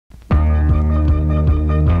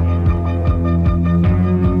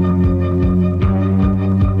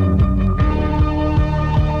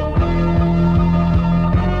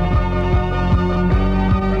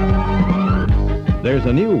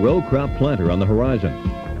There's a new row crop planter on the horizon.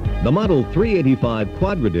 The Model 385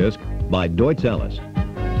 Quadra Disk by Deutz Allis.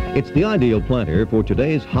 It's the ideal planter for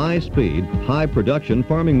today's high-speed, high-production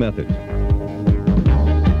farming methods.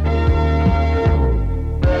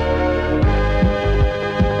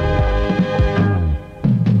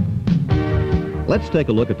 Let's take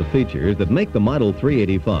a look at the features that make the Model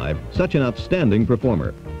 385 such an outstanding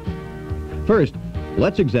performer. First,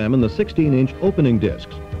 let's examine the 16-inch opening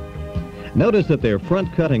discs. Notice that their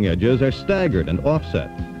front cutting edges are staggered and offset,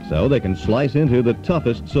 so they can slice into the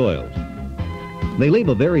toughest soils. They leave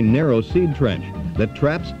a very narrow seed trench that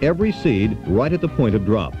traps every seed right at the point of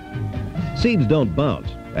drop. Seeds don't bounce,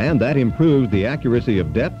 and that improves the accuracy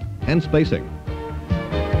of depth and spacing.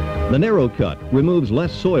 The narrow cut removes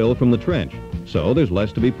less soil from the trench, so there's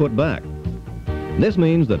less to be put back. This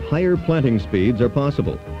means that higher planting speeds are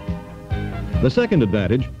possible. The second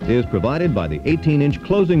advantage is provided by the 18-inch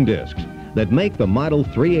closing discs that make the Model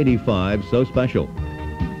 385 so special.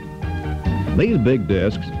 These big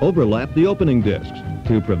discs overlap the opening discs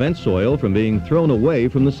to prevent soil from being thrown away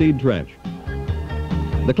from the seed trench.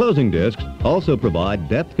 The closing discs also provide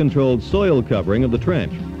depth-controlled soil covering of the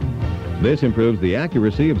trench. This improves the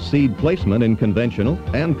accuracy of seed placement in conventional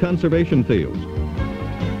and conservation fields.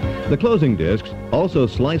 The closing discs also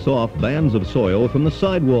slice off bands of soil from the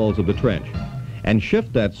sidewalls of the trench and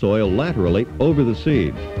shift that soil laterally over the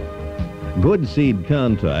seeds. Good seed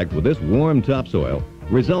contact with this warm topsoil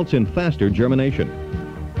results in faster germination.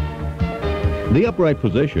 The upright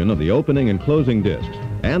position of the opening and closing discs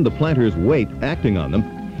and the planter's weight acting on them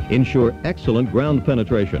ensure excellent ground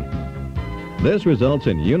penetration. This results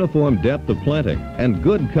in uniform depth of planting and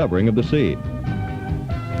good covering of the seed.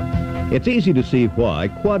 It's easy to see why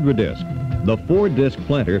Quadra Disk, the 4-disc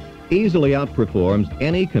planter, easily outperforms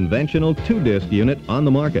any conventional 2-disc unit on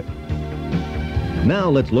the market.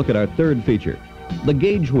 Now let's look at our third feature, the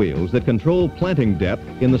gauge wheels that control planting depth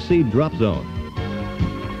in the seed drop zone.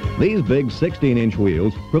 These big 16-inch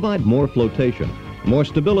wheels provide more flotation, more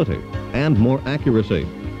stability, and more accuracy.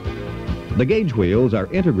 The gauge wheels are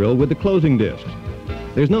integral with the closing discs.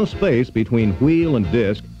 There's no space between wheel and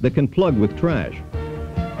disc that can plug with trash.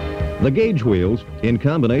 The gauge wheels, in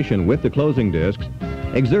combination with the closing discs,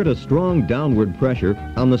 exert a strong downward pressure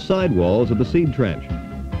on the sidewalls of the seed trench.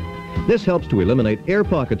 This helps to eliminate air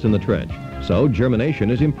pockets in the trench, so germination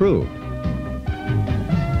is improved.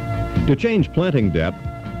 To change planting depth,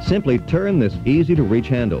 simply turn this easy-to-reach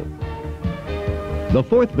handle. The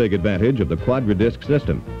fourth big advantage of the Quadra Disk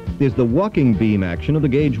system is the walking beam action of the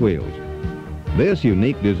gauge wheels. This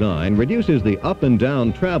unique design reduces the up and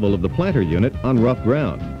down travel of the planter unit on rough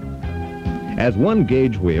ground. As one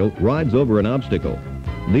gauge wheel rides over an obstacle,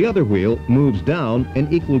 the other wheel moves down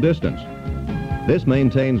an equal distance. This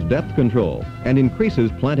maintains depth control and increases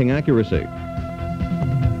planting accuracy.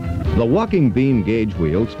 The walking beam gauge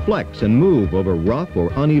wheels flex and move over rough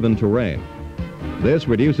or uneven terrain. This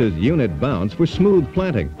reduces unit bounce for smooth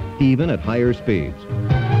planting, even at higher speeds.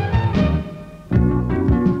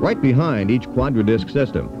 Right behind each Quadra Disk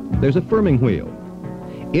system, there's a firming wheel.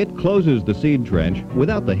 It closes the seed trench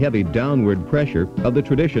without the heavy downward pressure of the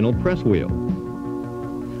traditional press wheel.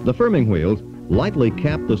 The firming wheels lightly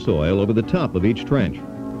cap the soil over the top of each trench.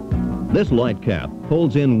 This light cap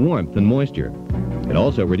holds in warmth and moisture. It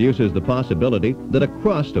also reduces the possibility that a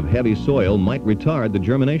crust of heavy soil might retard the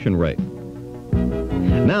germination rate.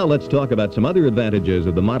 Now let's talk about some other advantages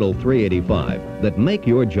of the Model 385 that make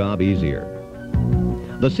your job easier.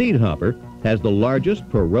 The seed hopper has the largest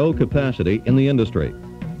per row capacity in the industry.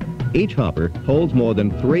 Each hopper holds more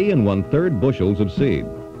than 3 1/3 bushels of seed.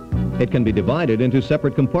 It can be divided into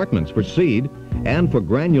separate compartments for seed and for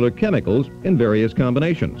granular chemicals in various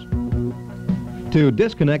combinations. To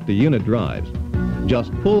disconnect the unit drives,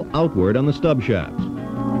 just pull outward on the stub shafts.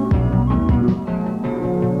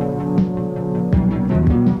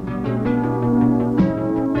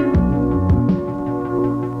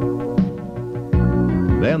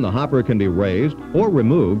 Then the hopper can be raised or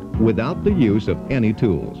removed without the use of any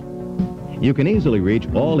tools. You can easily reach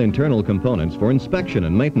all internal components for inspection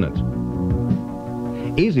and maintenance.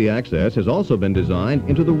 Easy access has also been designed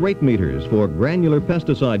into the rate meters for granular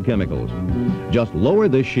pesticide chemicals. Just lower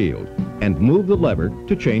this shield and move the lever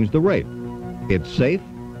to change the rate. It's safe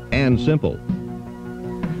and simple.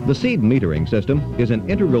 The seed metering system is an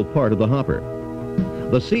integral part of the hopper.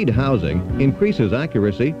 The seed housing increases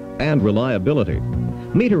accuracy and reliability.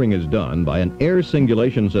 Metering is done by an air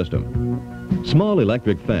singulation system. Small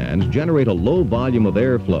electric fans generate a low volume of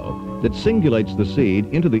airflow that singulates the seed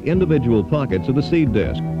into the individual pockets of the seed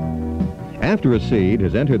disc. After a seed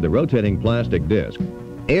has entered the rotating plastic disc,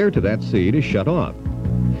 air to that seed is shut off.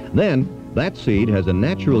 Then, that seed has a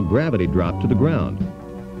natural gravity drop to the ground.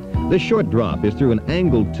 This short drop is through an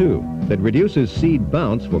angled tube that reduces seed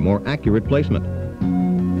bounce for more accurate placement.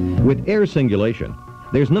 With air singulation,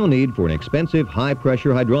 there's no need for an expensive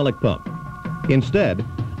high-pressure hydraulic pump. Instead,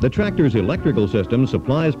 the tractor's electrical system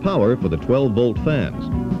supplies power for the 12-volt fans.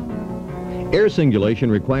 Air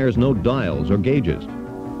singulation requires no dials or gauges.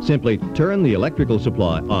 Simply turn the electrical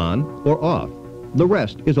supply on or off. The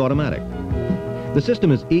rest is automatic. The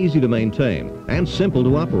system is easy to maintain and simple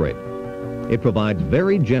to operate. It provides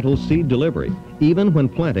very gentle seed delivery, even when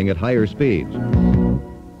planting at higher speeds.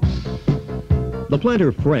 The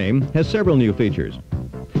planter frame has several new features.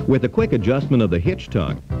 With a quick adjustment of the hitch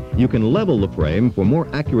tongue, you can level the frame for more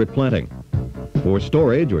accurate planting. For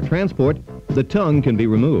storage or transport, the tongue can be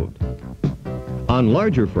removed. On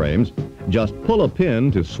larger frames, just pull a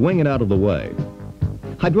pin to swing it out of the way.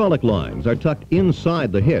 Hydraulic lines are tucked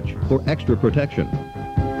inside the hitch for extra protection.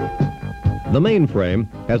 The main frame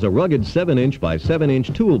has a rugged 7-inch by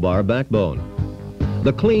 7-inch toolbar backbone.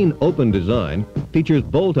 The clean, open design features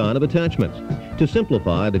bolt-on of attachments to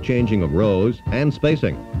simplify the changing of rows and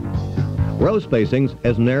spacing. Row spacings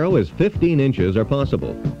as narrow as 15 inches are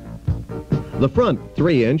possible. The front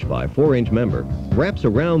 3-inch by 4-inch member wraps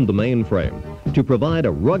around the main frame to provide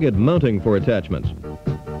a rugged mounting for attachments.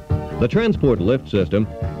 The transport lift system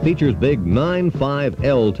features big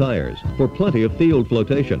 9.5L tires for plenty of field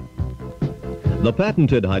flotation. The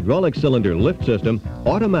patented hydraulic cylinder lift system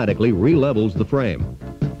automatically re-levels the frame.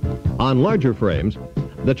 On larger frames,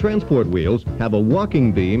 the transport wheels have a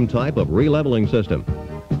walking beam type of re-leveling system.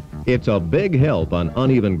 It's a big help on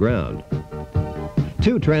uneven ground.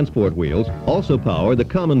 2 transport wheels also power the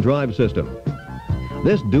common drive system.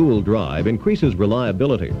 This dual drive increases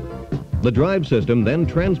reliability. The drive system then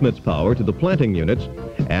transmits power to the planting units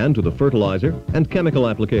and to the fertilizer and chemical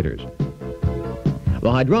applicators.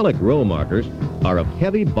 The hydraulic row markers are of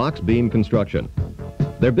heavy box beam construction.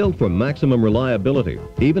 They're built for maximum reliability,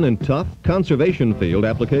 even in tough conservation field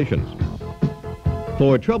applications.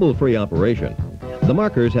 For trouble-free operation, the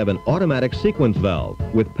markers have an automatic sequence valve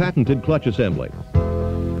with patented clutch assembly.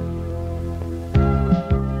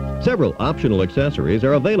 Several optional accessories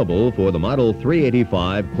are available for the Model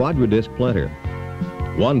 385 Quadra Disk Planter.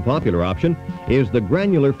 One popular option is the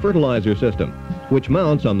granular fertilizer system, which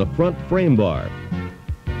mounts on the front frame bar.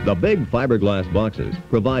 The big fiberglass boxes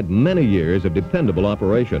provide many years of dependable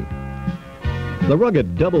operation. The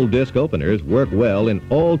rugged double disc openers work well in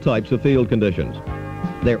all types of field conditions.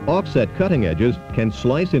 Their offset cutting edges can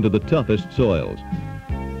slice into the toughest soils.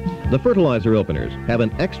 The fertilizer openers have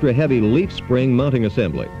an extra heavy leaf spring mounting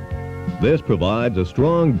assembly. This provides a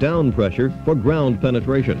strong down pressure for ground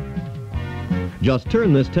penetration. Just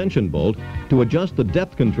turn this tension bolt to adjust the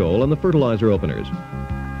depth control on the fertilizer openers.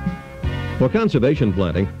 For conservation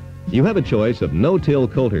planting, you have a choice of no-till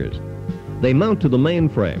coulters. They mount to the main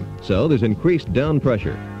frame, so there's increased down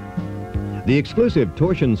pressure. The exclusive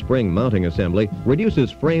torsion spring mounting assembly reduces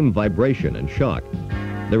frame vibration and shock.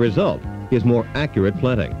 The result is more accurate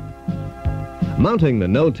planting. Mounting the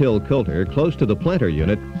no-till coulter close to the planter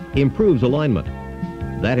unit improves alignment.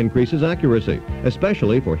 That increases accuracy,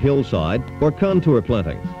 especially for hillside or contour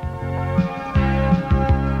planting.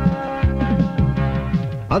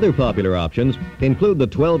 Other popular options include the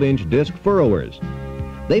 12-inch disc furrowers.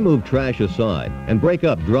 They move trash aside and break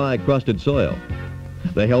up dry, crusted soil.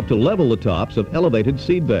 They help to level the tops of elevated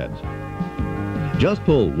seed beds. Just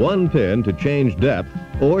pull one pin to change depth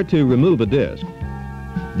or to remove a disc.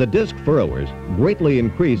 The disc furrowers greatly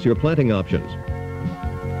increase your planting options.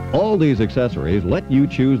 All these accessories let you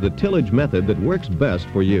choose the tillage method that works best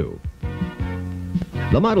for you.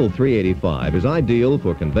 The Model 385 is ideal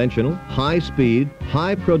for conventional, high-speed,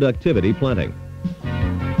 high-productivity planting.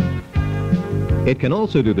 It can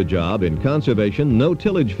also do the job in conservation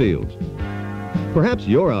no-tillage fields. Perhaps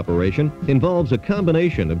your operation involves a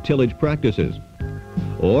combination of tillage practices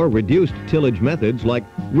or reduced tillage methods like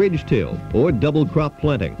ridge till or double crop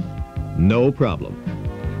planting. No problem.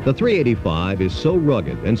 The 385 is so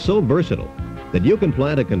rugged and so versatile that you can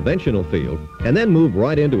plant a conventional field and then move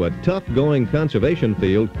right into a tough-going conservation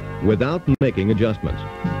field without making adjustments.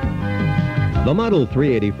 The Model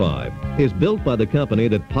 385 is built by the company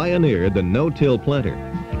that pioneered the no-till planter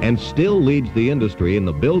and still leads the industry in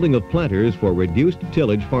the building of planters for reduced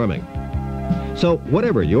tillage farming. So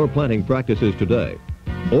whatever your planting practices today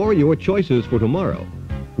or your choices for tomorrow,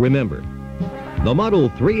 remember, the Model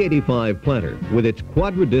 385 planter with its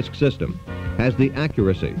Quadra Disk system has the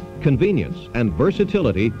accuracy, convenience, and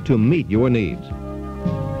versatility to meet your needs.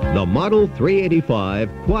 The Model 385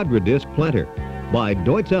 Quadra Disk Planter by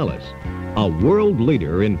Deutz Allis, a world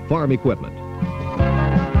leader in farm equipment.